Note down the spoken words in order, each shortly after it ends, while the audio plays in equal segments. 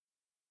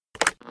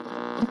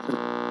The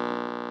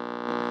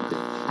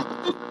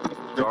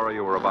story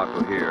you are about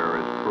to hear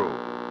is true.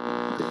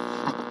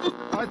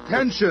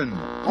 Attention,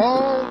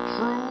 all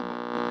true.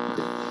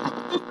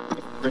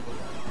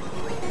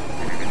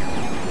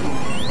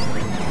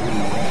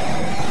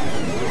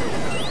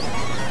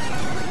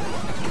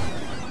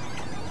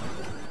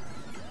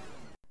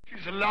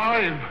 She's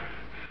alive!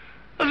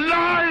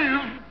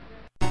 Alive!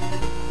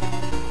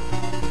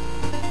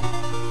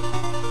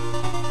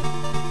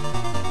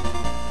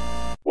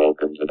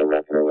 Welcome to the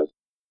Reckoner.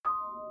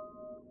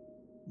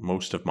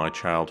 Most of my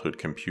childhood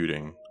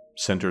computing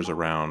centers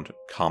around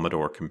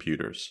Commodore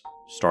computers,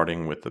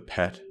 starting with the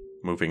PET,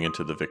 moving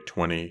into the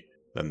VIC-20,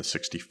 then the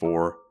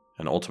 64,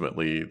 and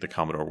ultimately the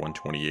Commodore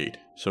 128.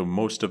 So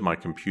most of my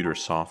computer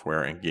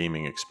software and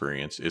gaming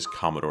experience is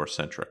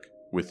Commodore-centric,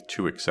 with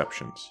two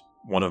exceptions.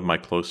 One of my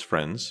close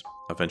friends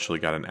eventually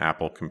got an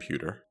Apple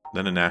computer.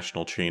 Then a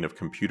national chain of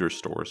computer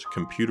stores,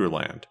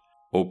 Computerland,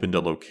 opened a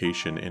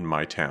location in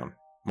my town.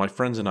 My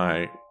friends and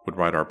I would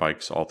ride our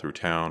bikes all through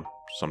town.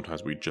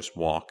 Sometimes we'd just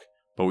walk.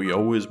 But we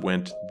always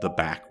went the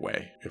back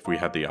way if we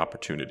had the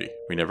opportunity.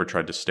 We never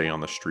tried to stay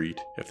on the street.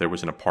 If there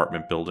was an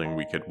apartment building,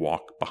 we could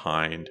walk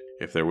behind.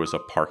 If there was a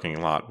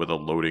parking lot with a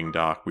loading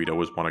dock, we'd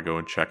always want to go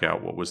and check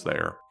out what was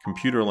there.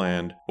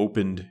 Computerland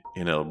opened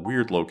in a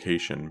weird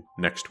location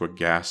next to a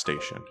gas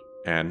station,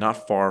 and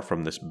not far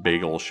from this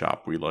bagel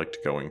shop we liked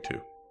going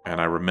to.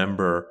 And I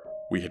remember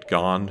we had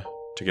gone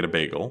to get a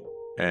bagel,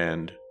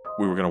 and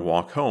we were going to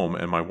walk home,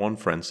 and my one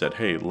friend said,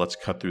 hey, let's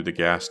cut through the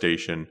gas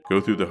station, go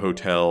through the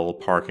hotel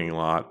parking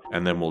lot,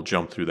 and then we'll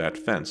jump through that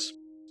fence.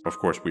 Of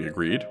course, we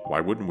agreed.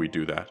 Why wouldn't we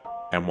do that?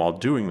 And while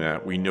doing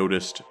that, we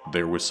noticed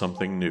there was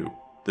something new.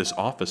 This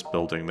office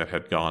building that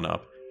had gone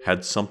up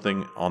had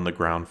something on the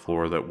ground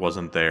floor that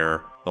wasn't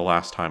there the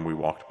last time we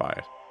walked by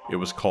it. It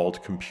was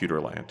called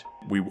Computerland.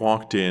 We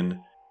walked in,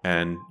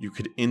 and you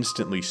could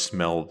instantly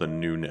smell the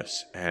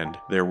newness, and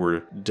there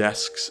were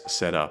desks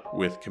set up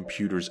with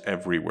computers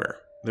everywhere.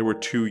 There were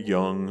two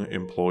young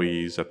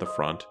employees at the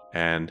front,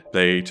 and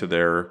they, to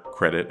their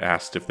credit,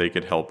 asked if they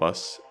could help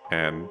us,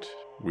 and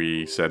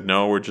we said,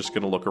 no, we're just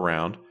going to look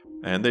around,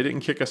 and they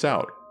didn't kick us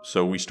out,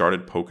 so we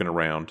started poking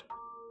around.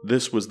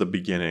 This was the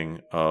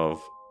beginning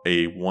of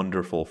a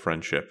wonderful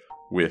friendship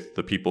with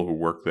the people who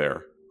worked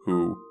there,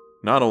 who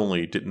not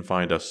only didn't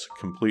find us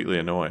completely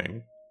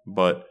annoying,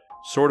 but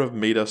sort of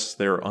made us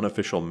their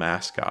unofficial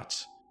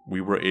mascots. We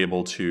were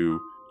able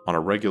to, on a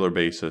regular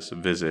basis,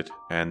 visit,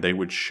 and they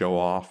would show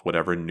off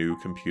whatever new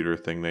computer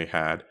thing they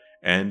had,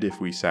 and if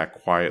we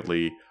sat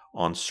quietly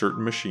on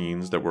certain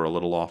machines that were a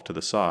little off to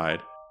the side,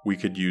 we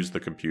could use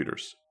the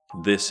computers.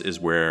 This is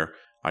where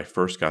I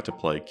first got to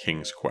play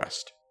King's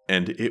Quest,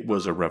 and it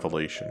was a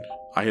revelation.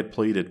 I had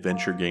played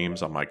adventure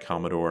games on my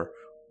Commodore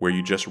where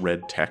you just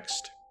read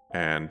text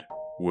and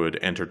would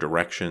enter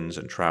directions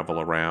and travel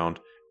around,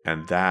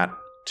 and that,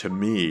 to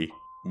me,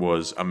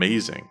 was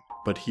amazing.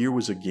 But here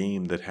was a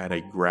game that had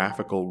a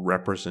graphical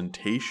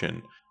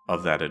representation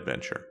of that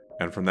adventure.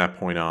 And from that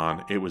point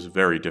on, it was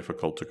very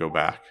difficult to go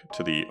back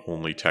to the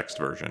only text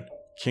version.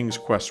 King's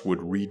Quest would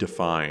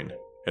redefine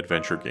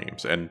adventure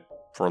games, and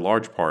for a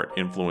large part,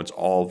 influence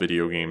all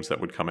video games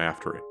that would come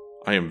after it.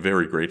 I am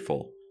very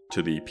grateful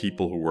to the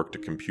people who worked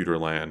at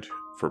Computerland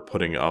for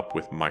putting up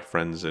with my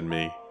friends and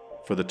me.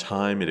 For the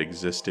time it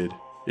existed,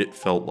 it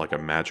felt like a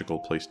magical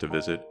place to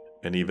visit,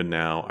 and even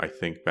now, I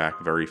think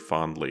back very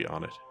fondly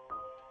on it.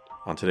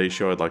 On today's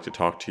show, I'd like to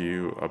talk to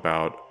you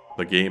about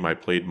the game I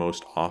played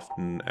most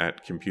often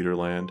at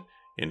Computerland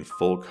in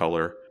full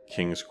color,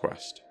 King's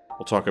Quest.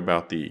 We'll talk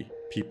about the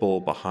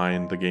people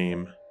behind the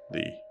game,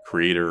 the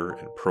creator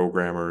and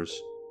programmers.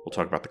 We'll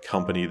talk about the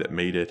company that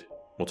made it.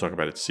 We'll talk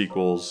about its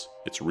sequels,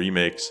 its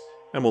remakes,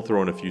 and we'll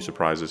throw in a few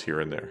surprises here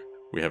and there.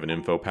 We have an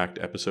info-packed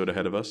episode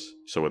ahead of us,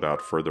 so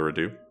without further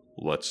ado,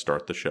 let's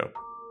start the show.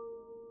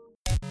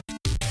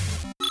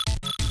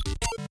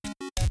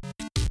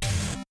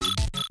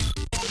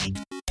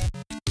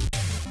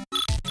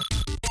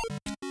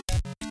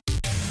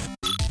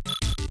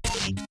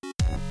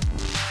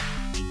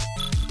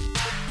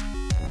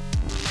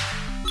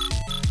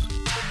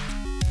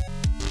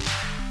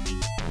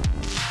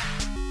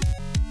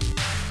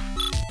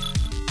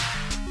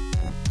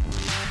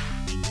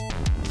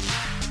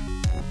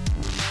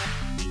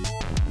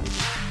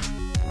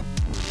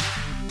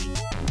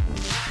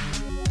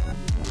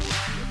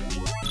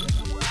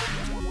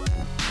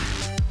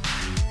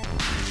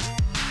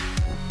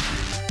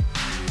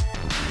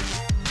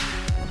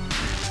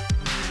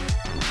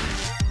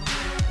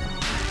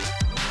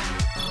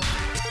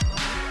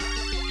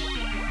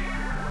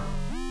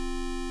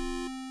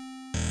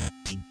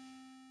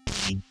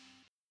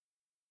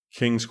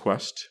 King's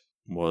Quest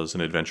was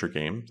an adventure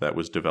game that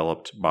was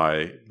developed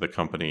by the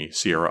company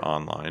Sierra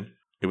Online.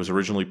 It was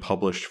originally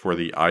published for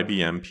the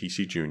IBM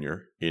PC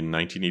Junior in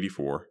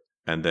 1984,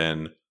 and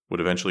then would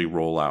eventually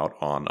roll out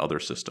on other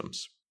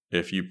systems.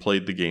 If you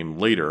played the game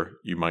later,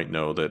 you might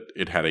know that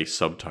it had a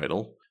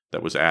subtitle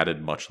that was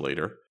added much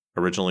later.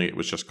 Originally, it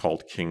was just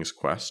called King's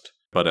Quest,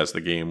 but as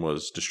the game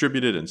was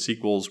distributed and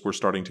sequels were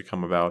starting to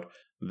come about,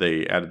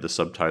 they added the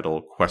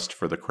subtitle Quest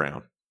for the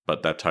Crown,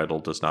 but that title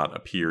does not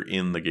appear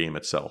in the game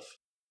itself.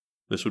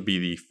 This would be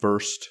the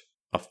first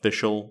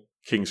official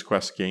King's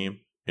Quest game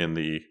in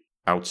the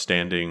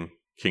outstanding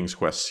King's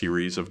Quest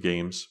series of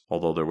games,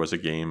 although there was a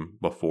game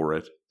before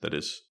it that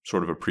is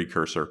sort of a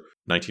precursor,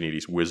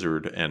 1980's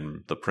Wizard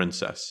and the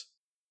Princess.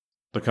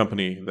 The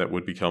company that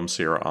would become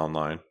Sierra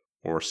Online,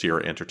 or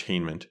Sierra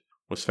Entertainment,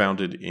 was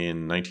founded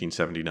in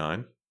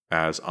 1979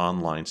 as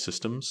Online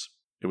Systems.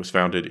 It was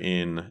founded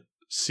in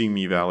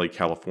Simi Valley,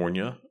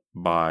 California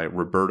by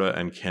Roberta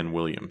and Ken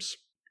Williams.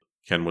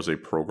 Ken was a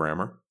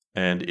programmer,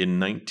 and in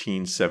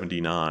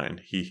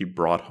 1979 he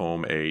brought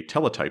home a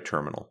teletype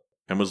terminal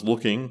and was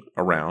looking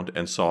around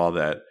and saw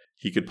that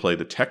he could play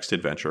the text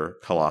adventure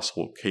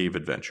Colossal Cave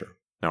Adventure.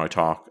 Now, I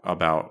talk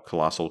about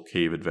Colossal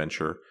Cave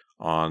Adventure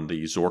on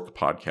the Zork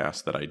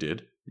podcast that I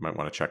did. You might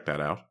want to check that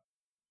out.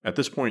 At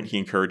this point, he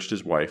encouraged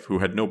his wife, who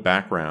had no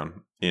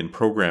background in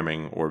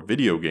programming or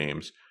video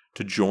games,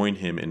 to join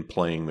him in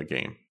playing the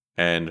game.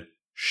 And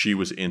she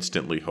was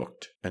instantly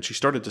hooked. And she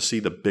started to see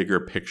the bigger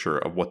picture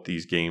of what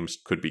these games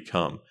could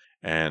become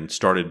and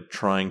started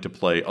trying to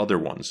play other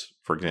ones.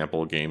 For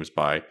example, games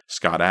by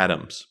Scott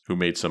Adams, who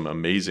made some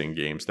amazing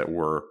games that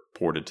were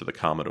ported to the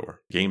Commodore.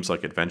 Games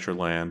like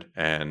Adventureland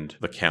and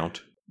The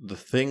Count. The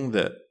thing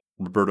that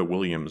Roberta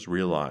Williams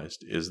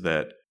realized is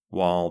that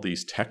while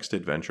these text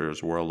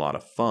adventures were a lot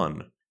of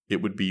fun,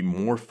 it would be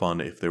more fun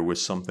if there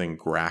was something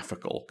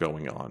graphical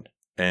going on.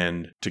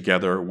 And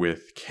together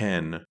with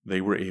Ken,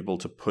 they were able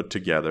to put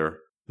together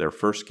their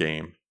first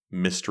game,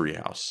 Mystery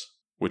House,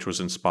 which was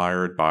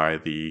inspired by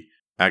the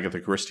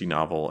Agatha Christie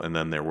novel And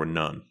Then There Were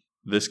None.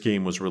 This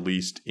game was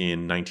released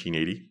in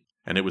 1980,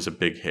 and it was a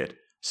big hit,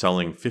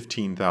 selling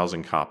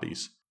 15,000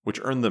 copies, which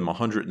earned them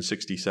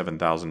 $167,000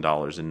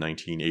 in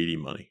 1980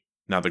 money.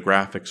 Now, the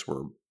graphics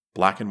were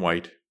black and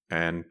white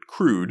and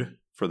crude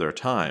for their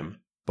time,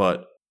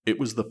 but it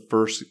was the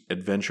first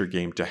adventure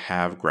game to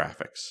have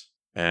graphics,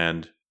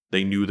 and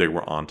they knew they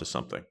were onto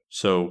something.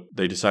 So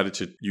they decided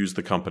to use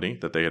the company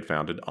that they had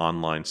founded,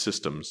 Online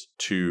Systems,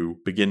 to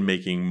begin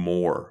making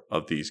more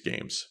of these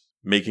games,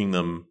 making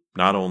them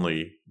not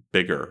only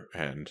bigger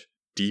and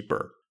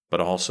deeper,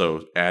 but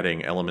also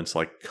adding elements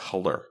like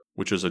color,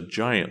 which is a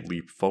giant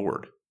leap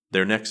forward.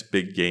 Their next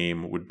big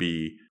game would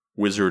be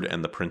Wizard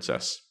and the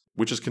Princess,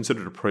 which is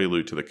considered a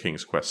prelude to the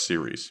King's Quest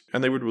series,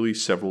 and they would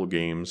release several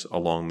games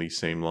along these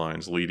same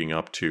lines leading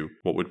up to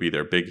what would be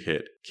their big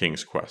hit,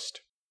 King's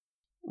Quest.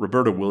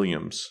 Roberta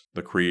Williams,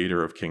 the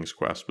creator of King's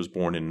Quest, was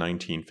born in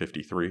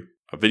 1953,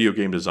 a video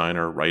game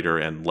designer, writer,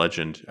 and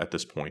legend at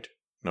this point.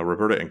 Now,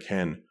 Roberta and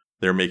Ken,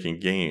 they're making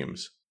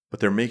games,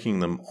 but they're making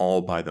them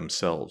all by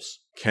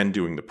themselves. Ken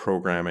doing the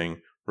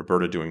programming,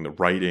 Roberta doing the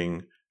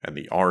writing and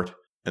the art,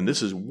 and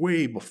this is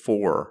way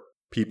before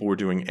people were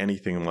doing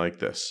anything like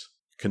this.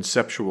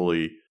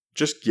 Conceptually,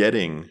 just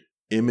getting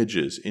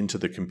images into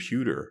the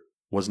computer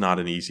was not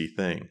an easy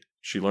thing.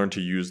 She learned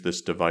to use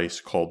this device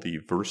called the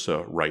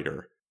Versa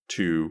Writer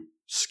to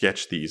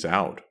sketch these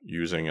out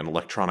using an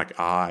electronic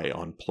eye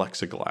on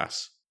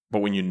plexiglass. But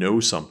when you know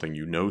something,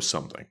 you know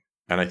something.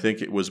 And I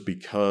think it was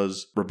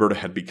because Roberta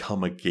had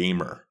become a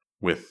gamer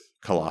with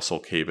Colossal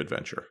Cave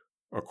Adventure.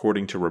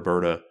 According to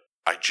Roberta,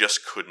 I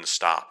just couldn't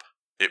stop.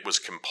 It was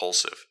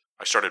compulsive.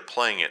 I started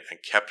playing it and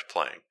kept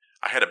playing.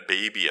 I had a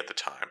baby at the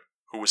time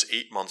who was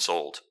 8 months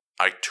old.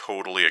 I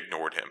totally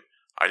ignored him.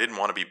 I didn't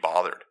want to be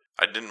bothered.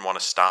 I didn't want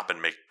to stop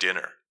and make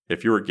dinner.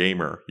 If you're a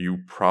gamer, you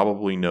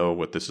probably know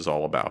what this is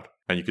all about,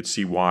 and you could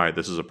see why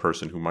this is a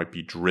person who might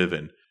be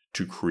driven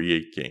to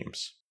create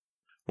games.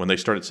 When they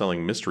started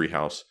selling Mystery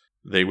House,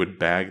 they would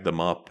bag them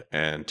up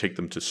and take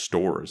them to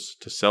stores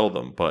to sell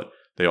them, but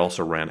they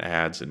also ran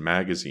ads in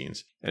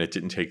magazines, and it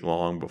didn't take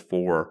long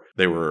before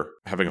they were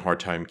having a hard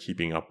time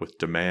keeping up with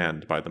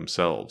demand by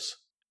themselves.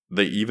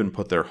 They even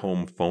put their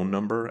home phone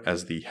number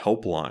as the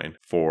helpline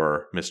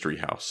for Mystery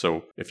House.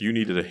 So if you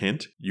needed a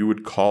hint, you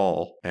would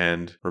call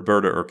and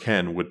Roberta or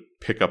Ken would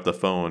pick up the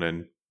phone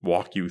and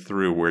walk you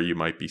through where you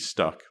might be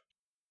stuck.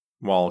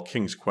 While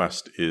King's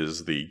Quest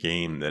is the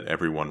game that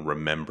everyone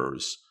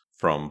remembers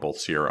from both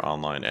Sierra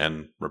Online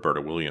and Roberta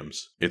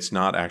Williams, it's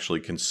not actually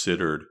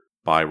considered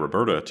by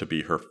Roberta to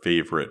be her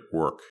favorite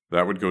work.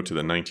 That would go to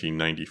the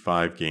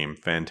 1995 game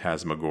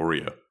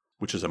Phantasmagoria,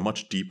 which is a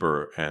much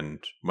deeper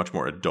and much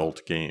more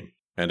adult game.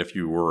 And if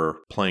you were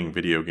playing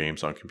video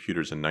games on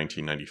computers in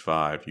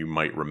 1995, you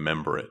might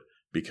remember it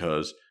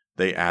because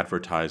they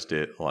advertised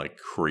it like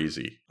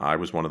crazy. I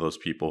was one of those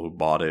people who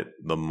bought it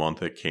the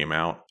month it came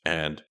out,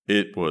 and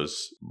it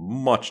was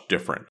much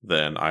different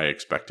than I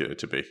expected it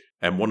to be.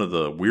 And one of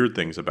the weird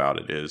things about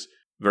it is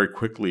very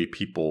quickly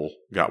people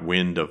got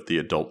wind of the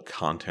adult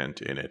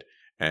content in it,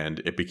 and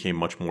it became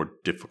much more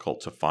difficult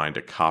to find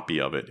a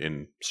copy of it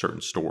in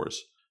certain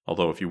stores.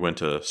 Although if you went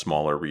to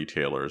smaller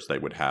retailers, they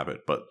would have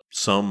it. But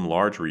some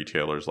large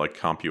retailers like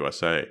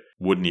CompUSA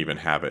wouldn't even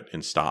have it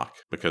in stock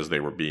because they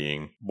were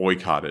being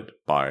boycotted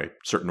by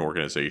certain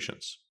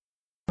organizations.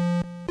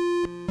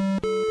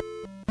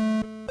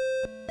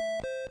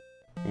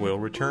 We'll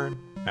return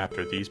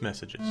after these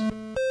messages.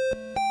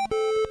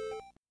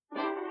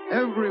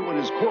 Everyone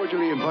is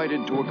cordially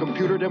invited to a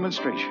computer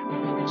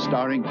demonstration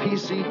starring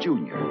PC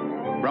Junior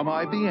from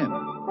IBM.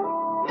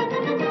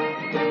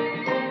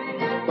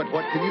 But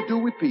what can you do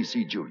with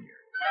PC Junior?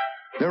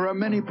 There are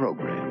many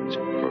programs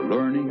for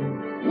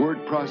learning,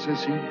 word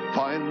processing,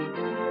 filing,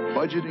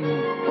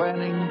 budgeting,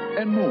 planning,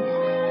 and more,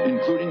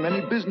 including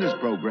many business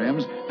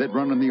programs that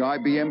run on the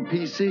IBM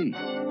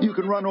PC. You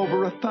can run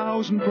over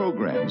 1,000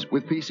 programs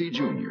with PC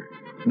Junior.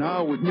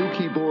 Now with new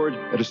keyboard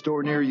at a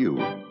store near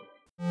you.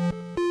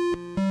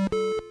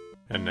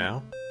 And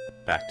now,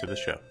 back to the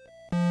show.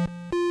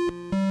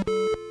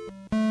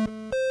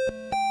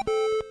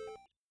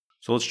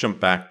 So let's jump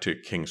back to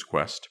King's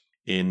Quest.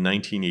 In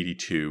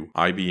 1982,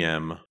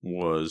 IBM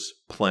was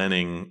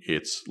planning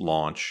its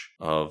launch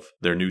of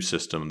their new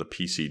system, the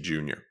PC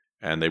Junior,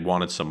 and they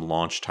wanted some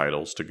launch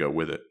titles to go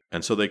with it.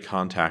 And so they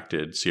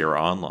contacted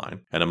Sierra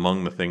Online, and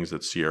among the things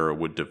that Sierra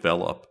would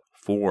develop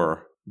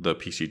for the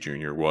PC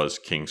Junior was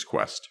King's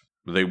Quest.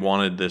 They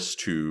wanted this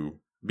to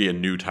be a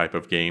new type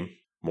of game,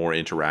 more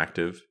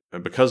interactive,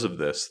 and because of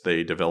this,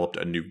 they developed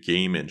a new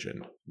game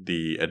engine,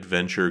 the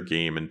Adventure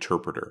Game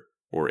Interpreter,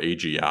 or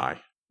AGI.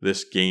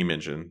 This game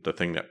engine, the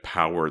thing that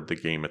powered the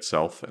game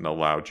itself and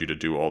allowed you to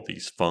do all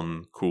these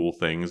fun, cool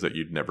things that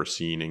you'd never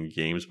seen in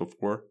games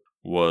before,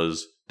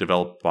 was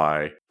developed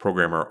by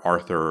programmer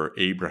Arthur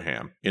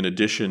Abraham. In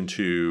addition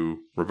to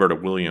Roberta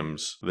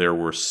Williams, there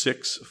were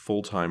 6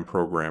 full-time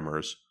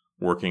programmers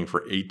working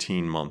for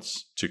 18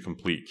 months to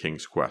complete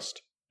King's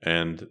Quest.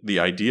 And the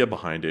idea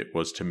behind it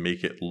was to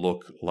make it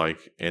look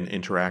like an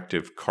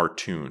interactive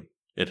cartoon.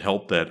 It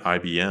helped that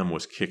IBM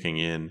was kicking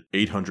in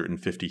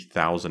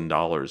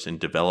 $850,000 in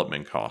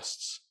development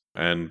costs.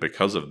 And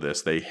because of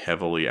this, they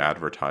heavily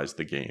advertised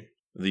the game.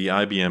 The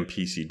IBM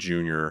PC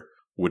Junior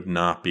would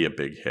not be a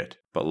big hit,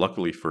 but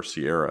luckily for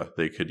Sierra,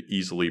 they could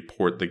easily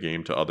port the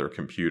game to other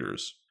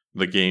computers.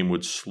 The game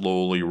would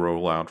slowly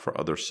roll out for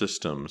other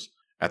systems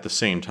at the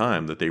same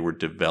time that they were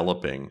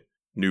developing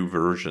new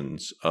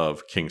versions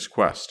of King's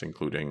Quest,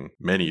 including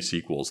many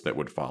sequels that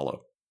would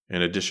follow.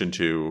 In addition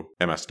to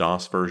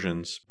MS-DOS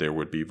versions, there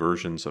would be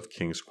versions of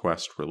King's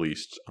Quest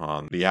released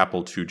on the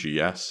Apple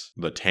IIGS,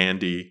 the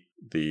Tandy,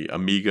 the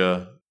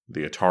Amiga,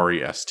 the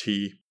Atari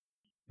ST.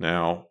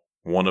 Now,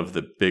 one of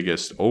the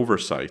biggest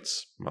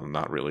oversights, well,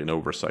 not really an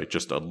oversight,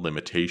 just a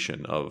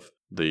limitation of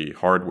the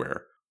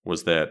hardware,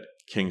 was that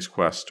King's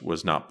Quest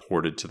was not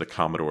ported to the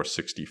Commodore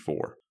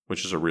 64,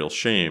 which is a real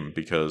shame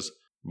because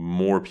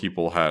more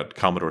people had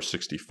Commodore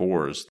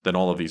 64s than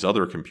all of these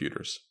other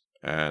computers.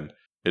 And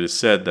it is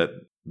said that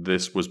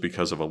this was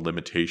because of a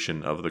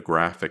limitation of the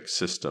graphic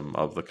system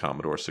of the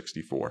Commodore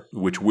 64,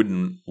 which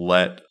wouldn't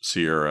let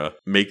Sierra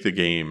make the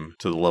game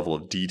to the level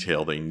of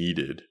detail they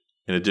needed.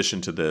 In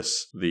addition to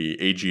this, the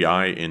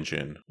AGI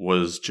engine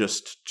was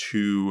just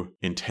too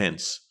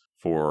intense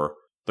for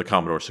the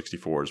Commodore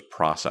 64's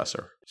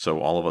processor.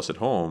 So all of us at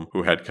home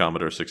who had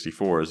Commodore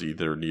 64s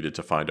either needed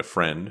to find a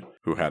friend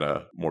who had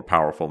a more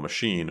powerful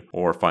machine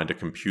or find a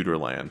computer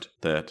land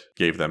that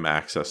gave them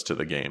access to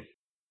the game.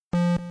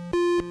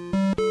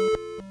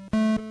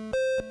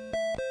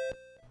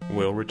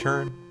 We'll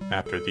return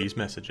after these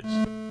messages.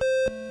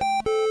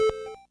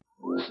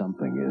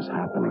 Something is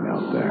happening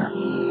out there.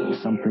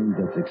 Something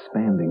that's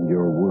expanding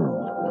your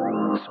world.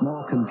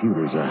 Small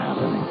computers are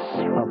happening.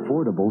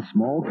 Affordable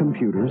small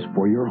computers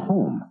for your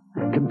home.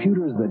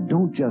 Computers that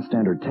don't just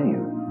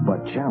entertain,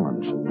 but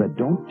challenge. That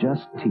don't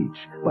just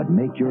teach, but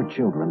make your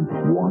children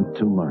want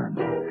to learn.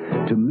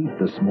 To meet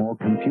the small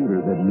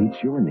computer that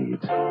meets your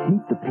needs,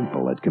 meet the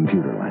people at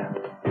Computerland.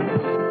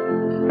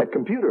 At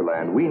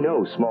Computerland, we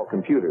know small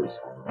computers.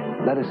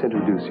 Let us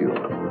introduce you.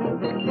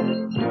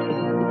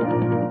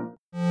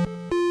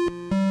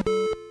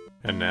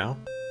 And now,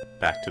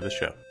 back to the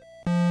show.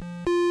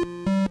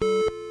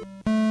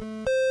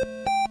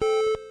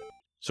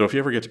 So if you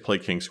ever get to play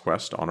King's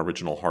Quest on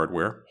original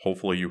hardware,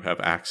 hopefully you have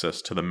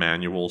access to the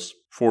manuals.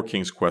 For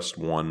King's Quest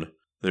 1,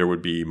 there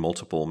would be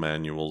multiple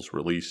manuals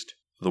released.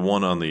 The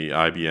one on the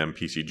IBM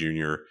PC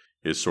Junior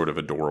is sort of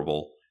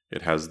adorable.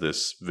 It has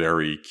this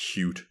very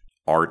cute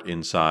art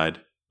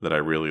inside that I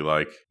really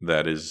like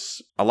that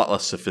is a lot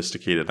less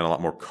sophisticated and a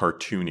lot more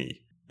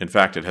cartoony. In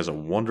fact, it has a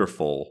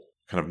wonderful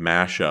kind of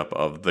mashup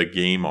of the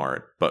game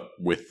art, but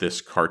with this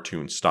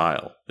cartoon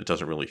style. It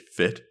doesn't really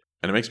fit.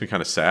 And it makes me kind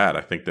of sad.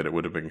 I think that it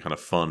would have been kind of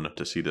fun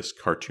to see this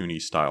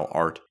cartoony style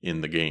art in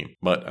the game.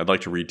 But I'd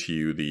like to read to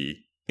you the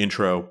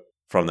intro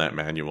from that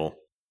manual.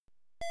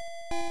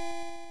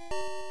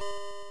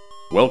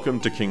 Welcome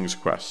to King's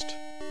Quest.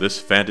 This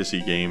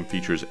fantasy game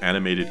features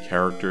animated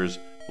characters,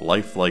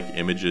 lifelike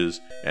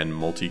images, and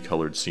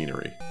multicolored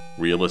scenery.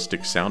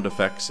 Realistic sound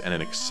effects and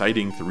an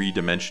exciting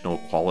three-dimensional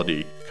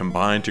quality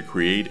combine to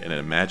create an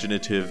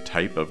imaginative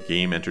type of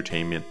game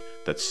entertainment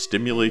that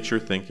stimulates your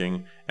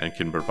thinking and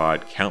can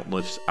provide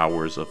countless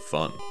hours of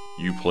fun.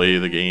 You play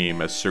the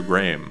game as Sir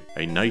Graham,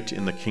 a knight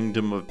in the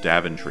kingdom of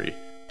Daventry.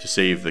 To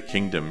save the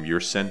kingdom, you're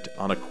sent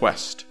on a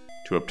quest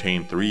to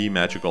obtain 3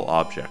 magical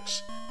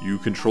objects. You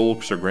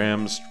control Sir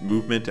Graham's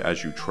movement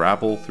as you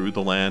travel through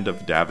the land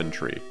of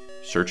Daventry.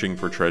 searching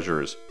for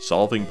treasures,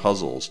 solving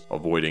puzzles,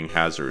 avoiding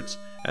hazards,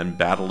 and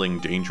battling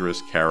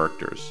dangerous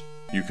characters.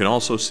 You can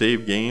also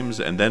save games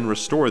and then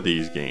restore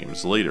these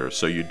games later,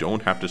 so you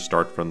don't have to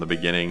start from the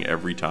beginning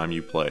every time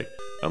you play,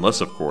 unless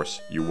of course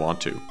you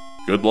want to.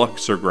 Good luck,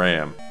 Sir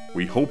Graham.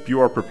 We hope you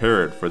are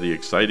prepared for the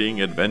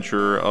exciting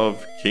adventure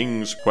of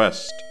King's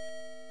Quest.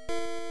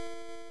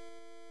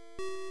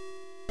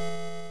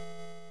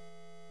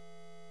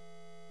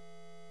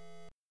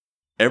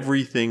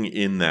 Everything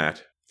in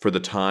that, for the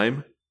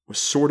time, was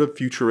sort of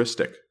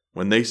futuristic.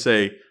 When they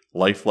say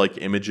lifelike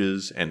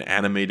images and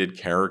animated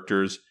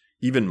characters,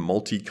 even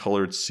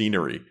multicolored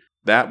scenery,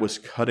 that was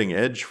cutting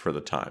edge for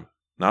the time.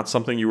 Not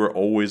something you were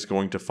always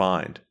going to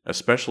find,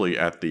 especially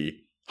at the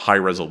high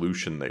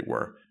resolution they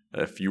were.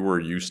 If you were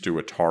used to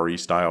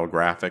Atari-style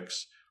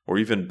graphics, or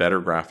even better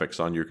graphics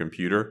on your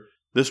computer,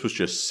 this was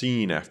just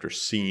scene after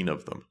scene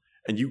of them.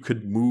 And you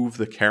could move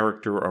the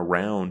character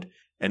around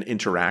and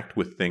interact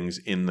with things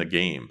in the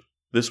game.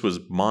 This was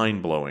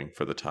mind-blowing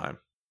for the time.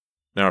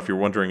 Now, if you're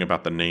wondering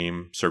about the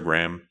name Sir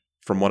Graham,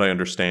 from what I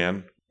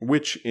understand,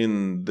 which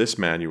in this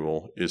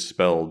manual is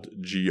spelled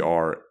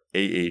Grahame,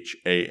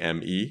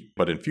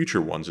 but in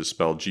future ones is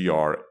spelled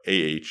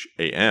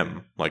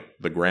Graham, like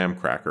the graham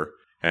cracker.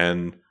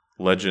 And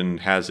legend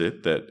has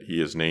it that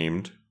he is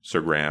named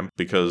Sir Graham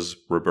because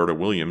Roberta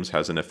Williams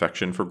has an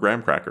affection for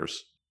graham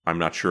crackers. I'm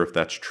not sure if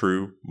that's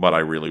true, but I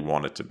really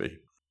want it to be.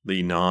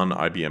 The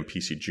non-IBM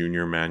PC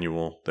Junior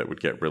manual that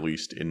would get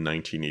released in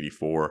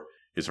 1984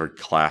 is very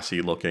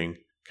classy looking,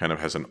 kind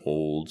of has an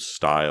old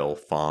style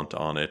font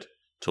on it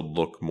to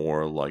look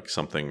more like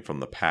something from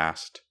the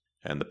past,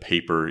 and the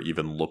paper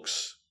even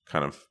looks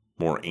kind of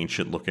more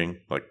ancient looking,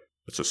 like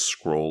it's a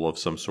scroll of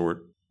some sort.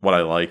 What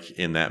I like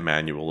in that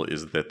manual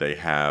is that they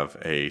have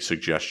a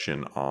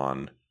suggestion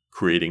on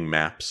creating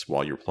maps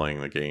while you're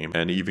playing the game,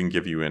 and even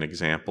give you an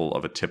example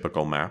of a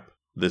typical map.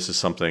 This is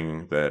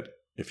something that,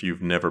 if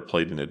you've never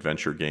played an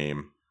adventure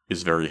game,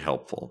 is very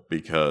helpful,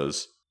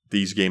 because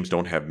these games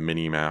don't have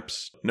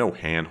mini-maps, no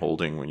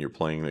hand-holding when you're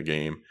playing the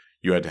game.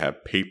 You had to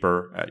have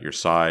paper at your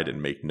side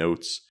and make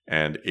notes,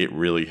 and it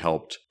really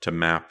helped to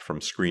map from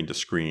screen to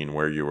screen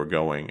where you were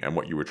going and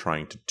what you were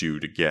trying to do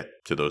to get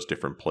to those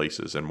different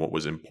places and what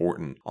was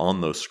important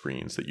on those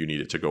screens that you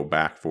needed to go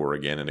back for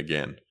again and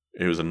again.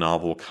 It was a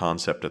novel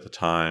concept at the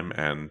time,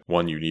 and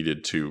one you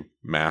needed to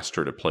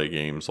master to play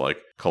games like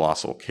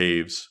Colossal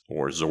Caves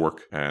or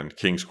Zork, and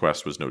King's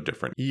Quest was no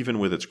different. Even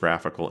with its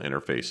graphical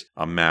interface,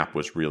 a map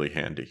was really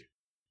handy.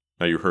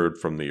 Now, you heard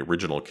from the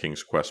original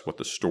King's Quest what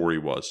the story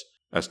was.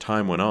 As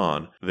time went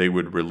on, they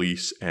would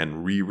release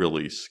and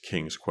re-release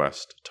King's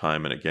Quest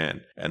time and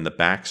again, and the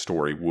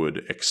backstory would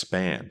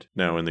expand.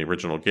 Now, in the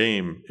original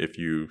game, if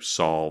you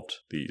solved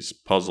these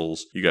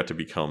puzzles, you got to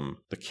become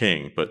the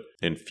king, but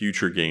in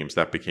future games,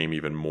 that became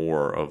even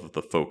more of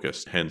the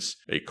focus. Hence,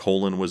 a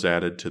colon was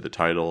added to the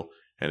title,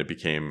 and it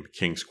became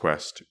King's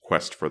Quest,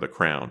 Quest for the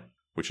Crown,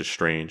 which is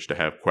strange to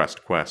have Quest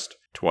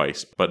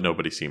twice, but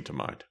nobody seemed to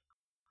mind.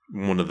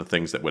 One of the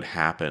things that would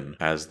happen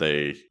as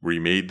they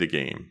remade the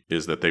game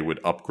is that they would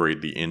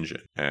upgrade the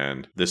engine,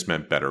 and this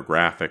meant better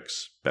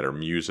graphics, better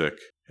music,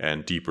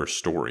 and deeper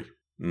story.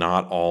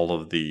 Not all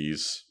of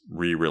these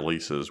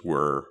re-releases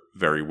were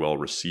very well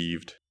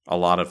received. A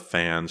lot of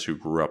fans who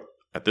grew up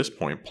at this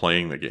point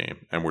playing the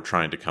game and were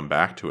trying to come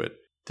back to it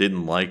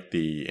didn't like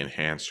the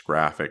enhanced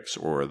graphics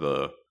or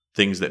the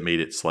things that made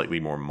it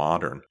slightly more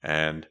modern.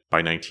 And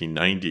by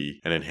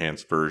 1990, an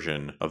enhanced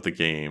version of the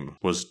game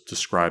was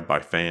described by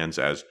fans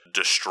as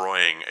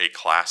destroying a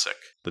classic.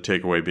 The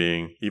takeaway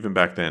being, even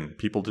back then,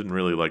 people didn't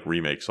really like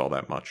remakes all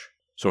that much.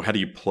 So how do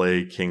you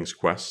play King's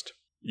Quest?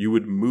 You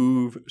would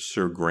move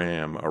Sir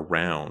Graham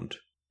around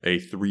a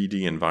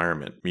 3D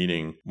environment,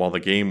 meaning while the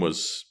game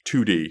was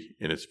 2D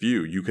in its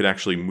view, you could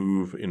actually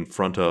move in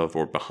front of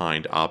or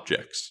behind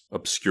objects,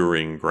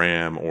 obscuring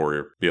Graham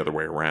or the other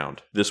way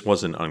around. This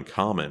wasn't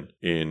uncommon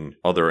in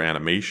other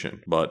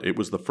animation, but it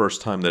was the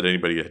first time that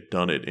anybody had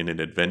done it in an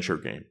adventure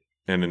game.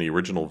 And in the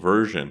original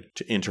version,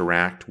 to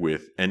interact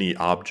with any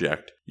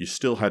object, you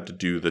still had to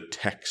do the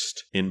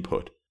text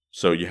input.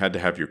 So you had to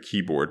have your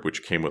keyboard,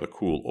 which came with a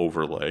cool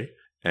overlay.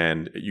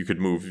 And you could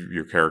move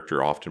your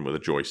character often with a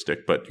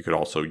joystick, but you could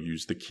also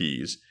use the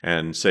keys.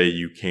 And say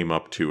you came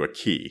up to a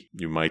key.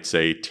 You might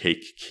say,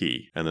 take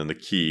key, and then the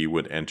key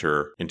would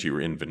enter into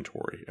your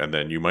inventory. And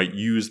then you might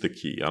use the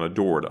key on a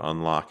door to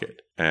unlock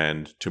it.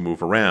 And to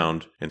move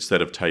around,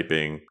 instead of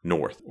typing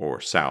north or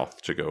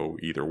south to go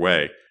either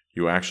way,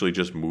 you actually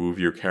just move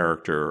your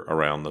character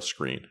around the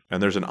screen.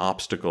 And there's an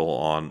obstacle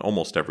on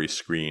almost every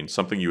screen,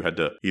 something you had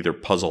to either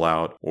puzzle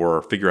out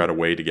or figure out a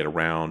way to get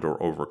around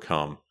or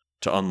overcome,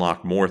 to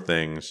unlock more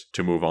things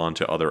to move on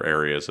to other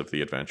areas of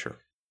the adventure.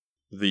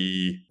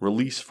 The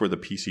release for the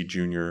PC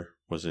Junior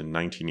was in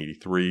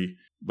 1983,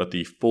 but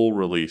the full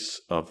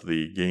release of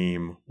the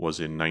game was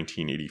in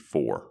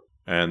 1984.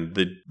 And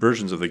the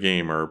versions of the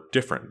game are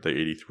different, the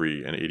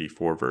 83 and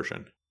 84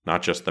 version.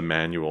 Not just the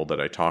manual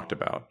that I talked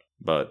about,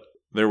 but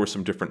there was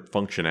some different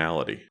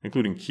functionality,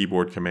 including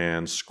keyboard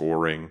commands,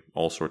 scoring,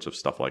 all sorts of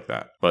stuff like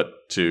that. But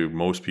to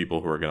most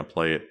people who are going to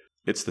play it,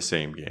 It's the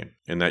same game.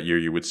 In that year,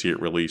 you would see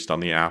it released on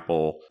the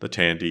Apple, the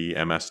Tandy,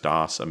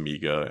 MS-DOS,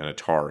 Amiga, and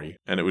Atari.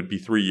 And it would be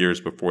 3 years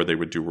before they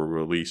would do a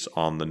release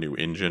on the new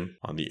engine,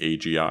 on the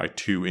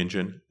AGI-2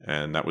 engine,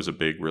 and that was a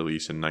big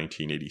release in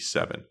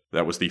 1987.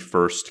 That was the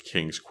first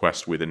King's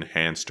Quest with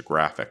enhanced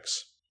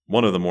graphics.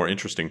 One of the more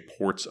interesting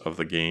ports of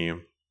the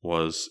game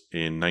was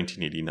in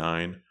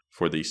 1989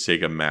 for the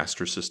Sega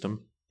Master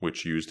System,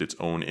 which used its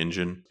own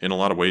engine. In a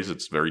lot of ways,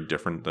 it's very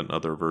different than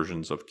other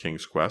versions of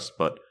King's Quest,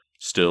 but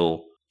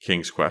still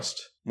King's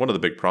Quest. One of the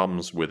big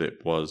problems with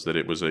it was that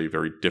it was a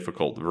very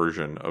difficult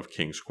version of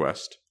King's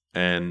Quest,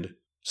 and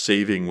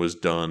saving was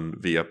done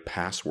via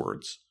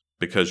passwords.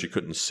 Because you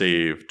couldn't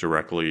save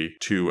directly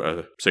to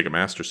a Sega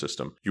Master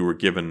System, you were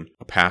given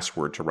a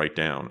password to write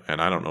down.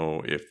 And I don't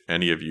know if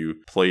any of you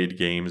played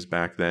games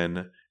back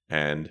then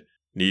and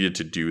needed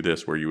to do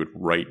this, where you would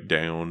write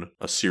down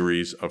a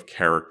series of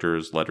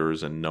characters,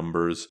 letters, and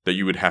numbers that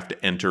you would have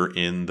to enter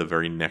in the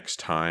very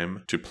next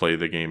time to play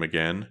the game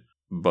again.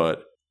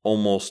 But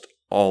almost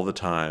all the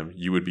time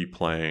you would be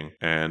playing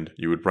and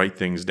you would write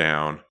things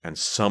down and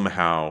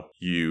somehow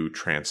you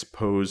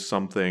transposed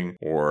something,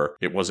 or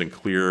it wasn't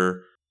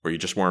clear, or you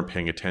just weren't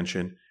paying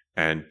attention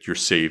and your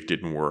save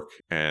didn't work,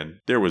 and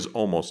there was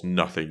almost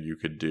nothing you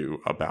could do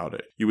about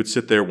it. You would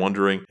sit there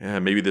wondering,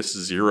 maybe this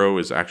 0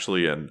 is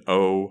actually an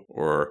O,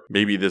 or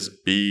maybe this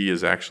B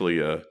is actually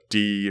a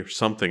D, or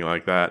something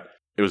like that.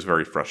 It was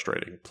very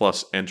frustrating.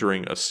 Plus,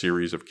 entering a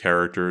series of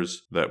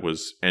characters that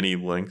was any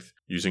length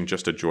using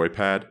just a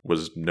joypad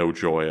was no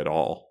joy at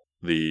all.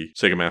 The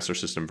Sega Master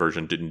System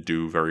version didn't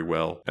do very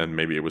well, and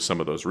maybe it was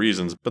some of those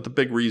reasons, but the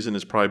big reason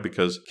is probably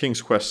because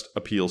King's Quest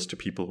appeals to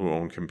people who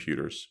own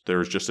computers. There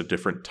is just a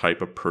different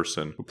type of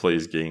person who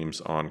plays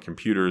games on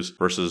computers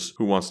versus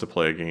who wants to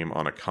play a game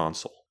on a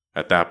console,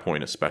 at that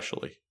point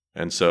especially.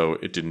 And so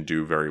it didn't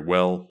do very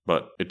well,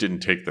 but it didn't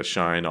take the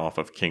shine off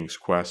of King's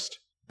Quest.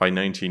 By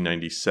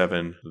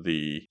 1997,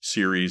 the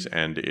series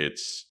and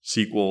its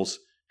sequels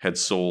had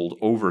sold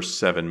over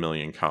 7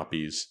 million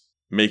copies,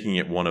 making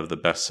it one of the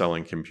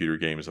best-selling computer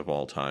games of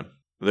all time.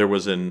 There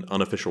was an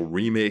unofficial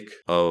remake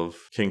of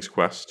King's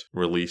Quest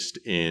released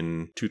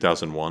in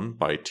 2001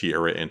 by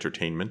Tierra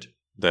Entertainment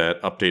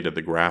that updated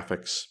the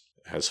graphics,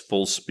 has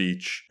full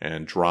speech,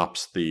 and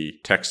drops the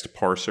text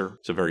parser.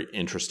 It's a very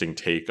interesting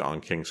take on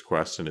King's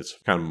Quest, and it's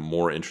kind of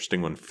more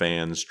interesting when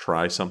fans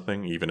try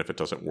something, even if it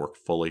doesn't work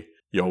fully.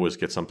 You always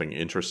get something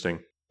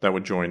interesting. That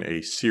would join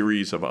a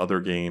series of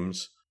other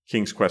games.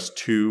 King's Quest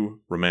II,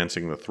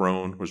 Romancing the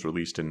Throne, was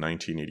released in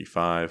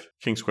 1985.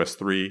 King's Quest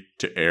III,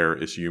 To Err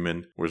is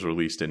Human, was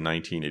released in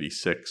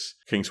 1986.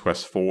 King's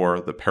Quest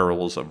IV, The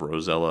Perils of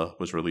Rosella,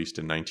 was released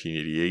in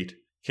 1988.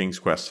 King's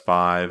Quest V,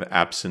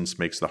 Absence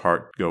Makes the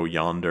Heart Go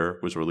Yonder,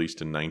 was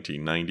released in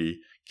 1990.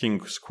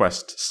 King's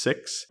Quest VI,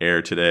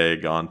 Air Today,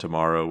 Gone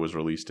Tomorrow, was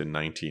released in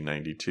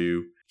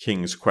 1992.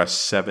 King's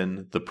Quest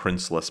VII, The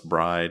Princeless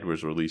Bride,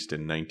 was released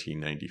in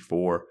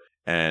 1994.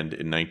 And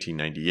in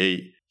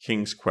 1998,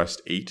 King's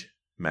Quest VIII,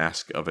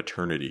 Mask of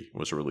Eternity,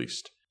 was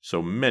released.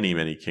 So many,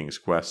 many King's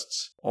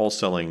Quests, all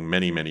selling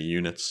many, many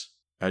units.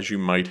 As you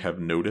might have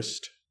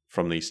noticed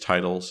from these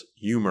titles,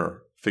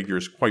 humor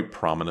figures quite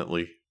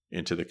prominently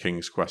into the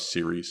King's Quest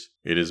series.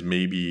 It is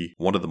maybe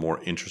one of the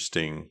more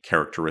interesting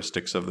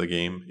characteristics of the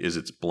game, is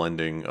its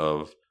blending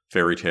of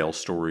fairy tale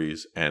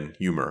stories and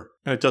humor.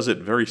 And it does it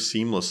very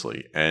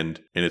seamlessly. And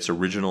in its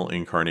original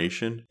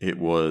incarnation, it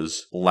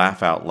was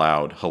laugh out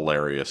loud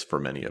hilarious for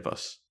many of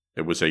us.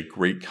 It was a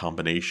great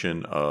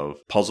combination of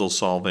puzzle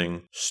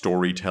solving,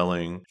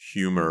 storytelling,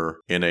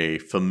 humor in a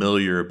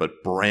familiar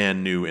but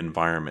brand new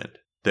environment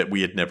that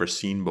we had never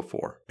seen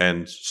before.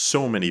 And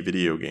so many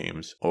video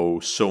games owe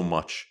so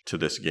much to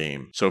this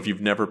game. So if you've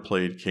never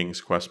played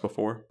King's Quest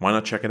before, why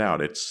not check it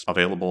out? It's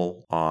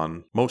available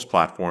on most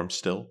platforms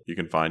still. You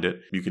can find it.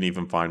 You can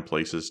even find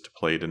places to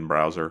play it in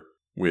browser.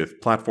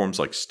 With platforms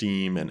like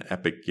Steam and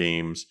Epic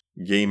Games,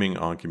 gaming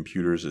on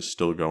computers is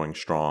still going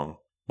strong,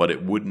 but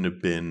it wouldn't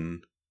have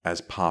been as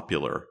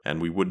popular,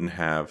 and we wouldn't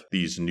have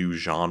these new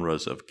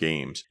genres of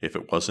games if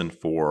it wasn't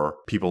for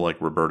people like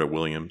Roberta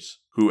Williams,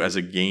 who as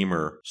a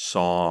gamer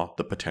saw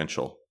the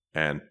potential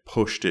and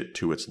pushed it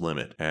to its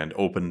limit and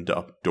opened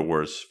up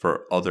doors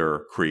for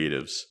other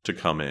creatives to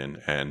come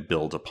in and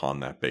build upon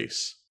that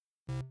base.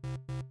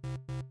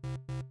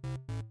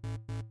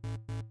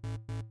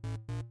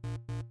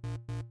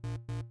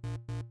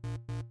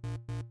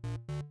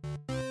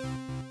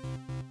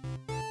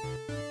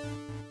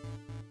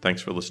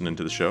 Thanks for listening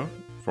to the show.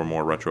 For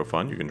more retro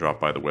fun, you can drop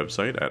by the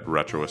website at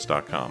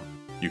retroist.com.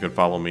 You can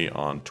follow me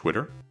on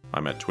Twitter.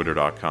 I'm at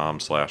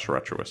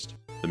twitter.com/retroist.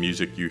 The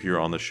music you hear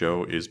on the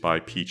show is by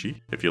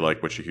Peachy. If you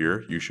like what you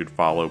hear, you should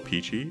follow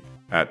Peachy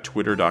at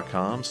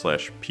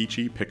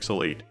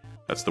twitter.com/peachypixel8.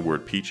 That's the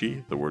word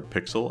Peachy, the word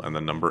pixel, and the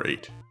number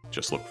 8.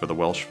 Just look for the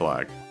Welsh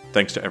flag.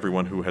 Thanks to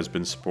everyone who has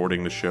been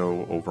supporting the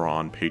show over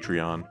on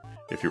Patreon.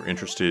 If you're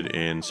interested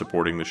in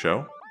supporting the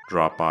show,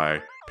 drop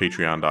by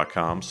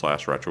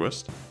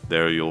patreon.com/retroist.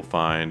 There you'll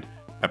find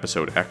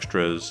episode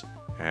extras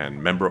and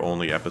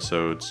member-only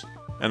episodes,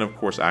 and of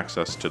course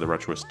access to the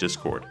Retroist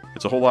Discord.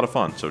 It's a whole lot of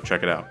fun, so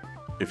check it out.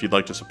 If you'd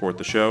like to support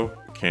the show,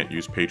 can't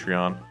use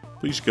Patreon,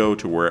 please go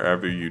to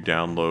wherever you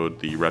download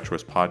the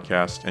Retroist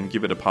podcast and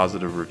give it a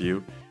positive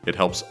review. It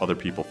helps other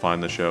people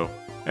find the show,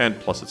 and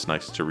plus it's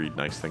nice to read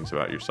nice things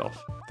about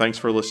yourself. Thanks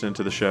for listening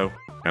to the show,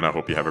 and I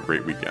hope you have a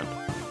great weekend.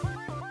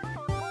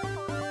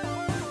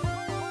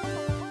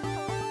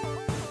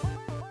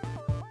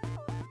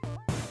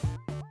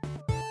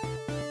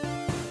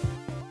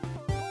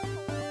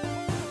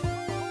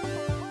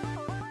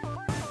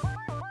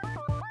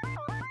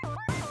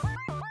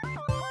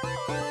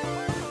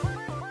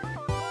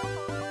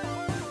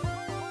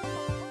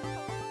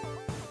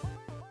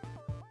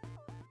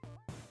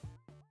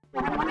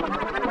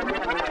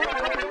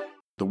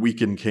 The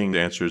Weekend King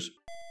answers,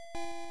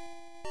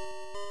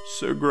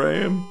 Sir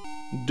Graham,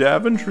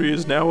 Daventry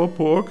is now a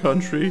poor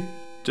country,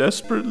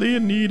 desperately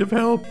in need of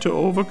help to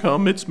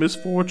overcome its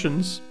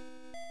misfortunes.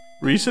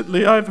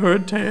 Recently I've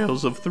heard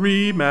tales of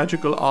 3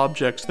 magical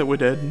objects that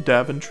would end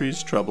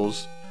Daventry's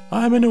troubles.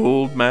 I'm an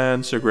old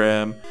man, Sir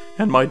Graham,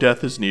 and my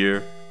death is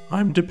near.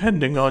 I'm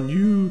depending on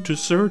you to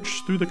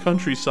search through the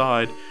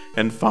countryside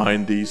and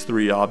find these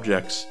 3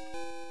 objects.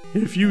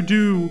 If you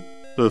do,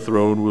 the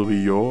throne will be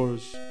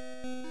yours.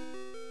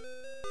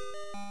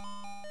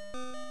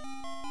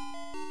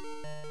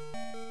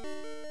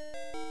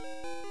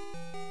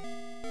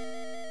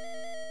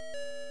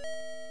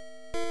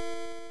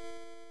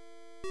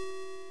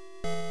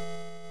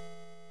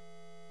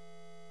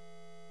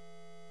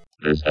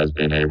 This has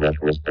been a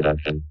Retroist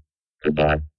production. Goodbye.